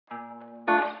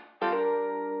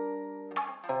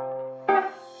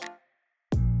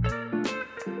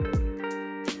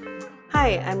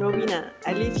Hi, I'm Rowena.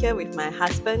 I live here with my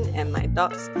husband and my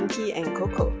dogs Pinky and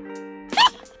Coco.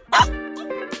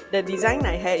 The design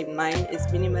I had in mind is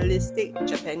minimalistic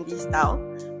Japandi style,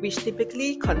 which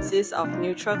typically consists of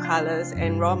neutral colors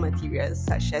and raw materials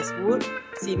such as wood,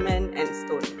 cement, and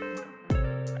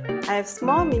stone. I have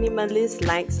small minimalist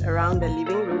lights around the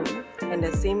living room and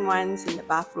the same ones in the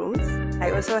bathrooms.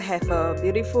 I also have a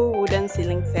beautiful wooden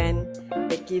ceiling fan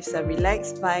that gives a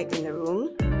relaxed vibe in the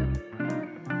room.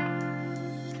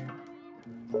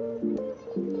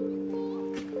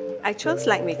 I chose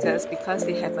light makers because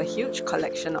they have a huge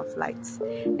collection of lights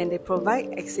and they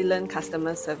provide excellent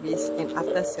customer service and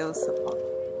after-sales support.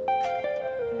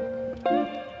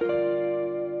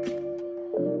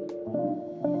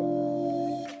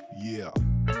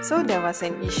 So there was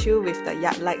an issue with the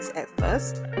yard lights at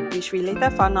first, which we later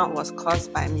found out was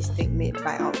caused by a mistake made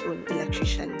by our own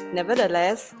electrician.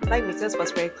 Nevertheless, Lightmakers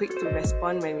was very quick to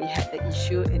respond when we had the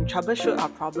issue and troubleshoot our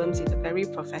problems in a very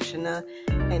professional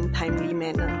and timely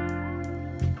manner.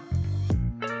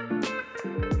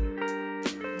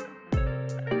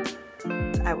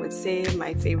 I would say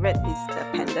my favorite is the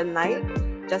pendant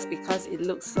light, just because it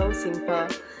looks so simple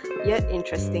yet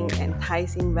interesting and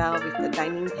ties in well with the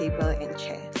dining table and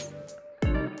chairs.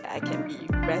 I can be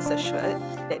rest assured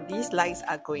that these lights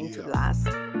are going to last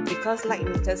because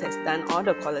Lightmakers has done all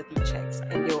the quality checks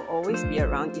and they will always be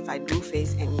around if I do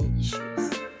face any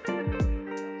issues.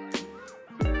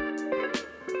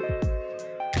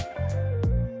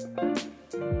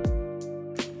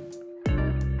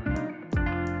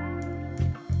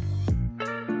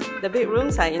 The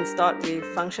bedrooms are installed with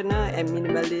functional and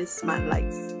minimalist smart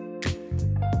lights.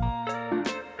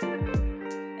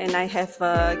 And I have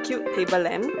a cute table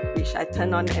lamp which I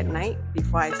turn on at night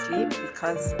before I sleep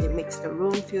because it makes the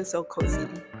room feel so cozy.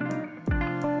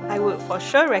 I would for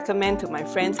sure recommend to my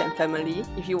friends and family.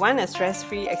 If you want a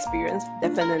stress-free experience,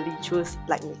 definitely choose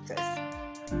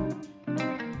Lightmakers.